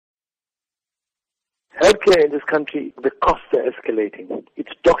Healthcare in this country, the costs are escalating.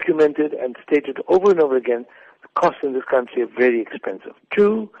 It's documented and stated over and over again, the costs in this country are very expensive.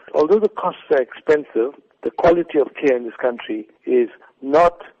 Two, although the costs are expensive, the quality of care in this country is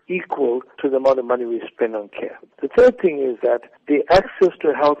not equal to the amount of money we spend on care. The third thing is that the access to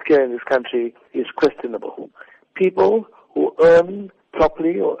healthcare in this country is questionable. People who earn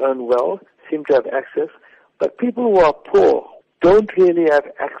properly or earn well seem to have access, but people who are poor don't really have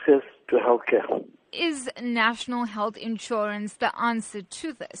access to healthcare. Is national health insurance the answer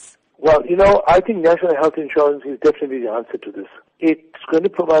to this? Well, I think national health insurance is definitely the answer to this. It's going to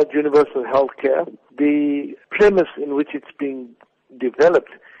provide universal health care. The premise in which it's being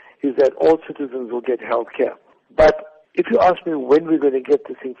developed is that all citizens will get health care. But if you ask me when we're going to get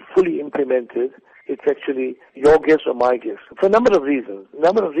this thing fully implemented, it's actually your guess or my guess. For a number of reasons. A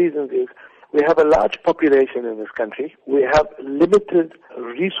number of reasons is we have a large population in this country. We have limited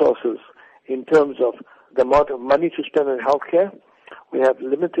resources in terms of the amount of money to spend on healthcare. We have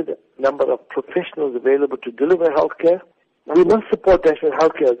limited number of professionals available to deliver healthcare. We must support national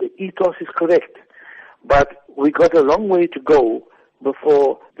healthcare. The ethos is correct, but we got a long way to go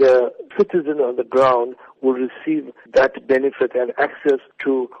before the citizen on the ground will receive that benefit and access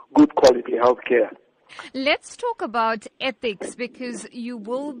to good quality healthcare. Let's talk about ethics, because you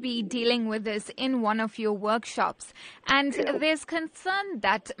will be dealing with this in one of your workshops. And there's concern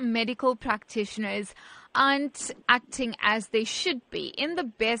that medical practitioners aren't acting as they should be in the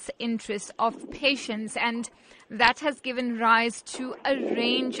best interest of patients, and that has given rise to a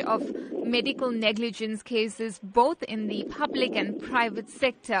range of medical negligence cases both in the public and private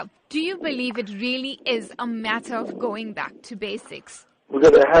sector. Do you believe it really is a matter of going back to basics? We're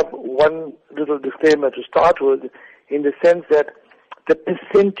going to have one little disclaimer to start with, in the sense that the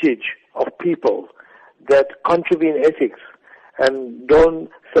percentage of people that contravene ethics and don't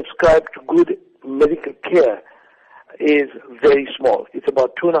subscribe to good medical care is very small. It's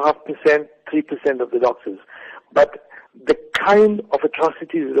about 2.5%, 3% of the doctors. But the kind of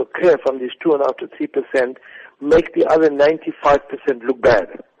atrocities that occur from these 2.5% to 3% make the other 95% look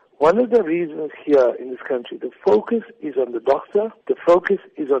bad. One of the reasons here in this country, the focus is on the doctor, the focus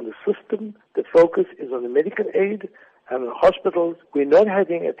is on the system, the focus is on the medical aid and on hospitals. We're not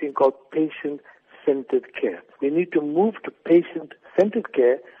having a thing called patient-centered care. We need to move to patient-centered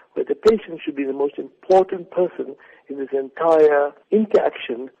care, where the patient should be the most important person in this entire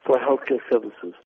interaction for healthcare services.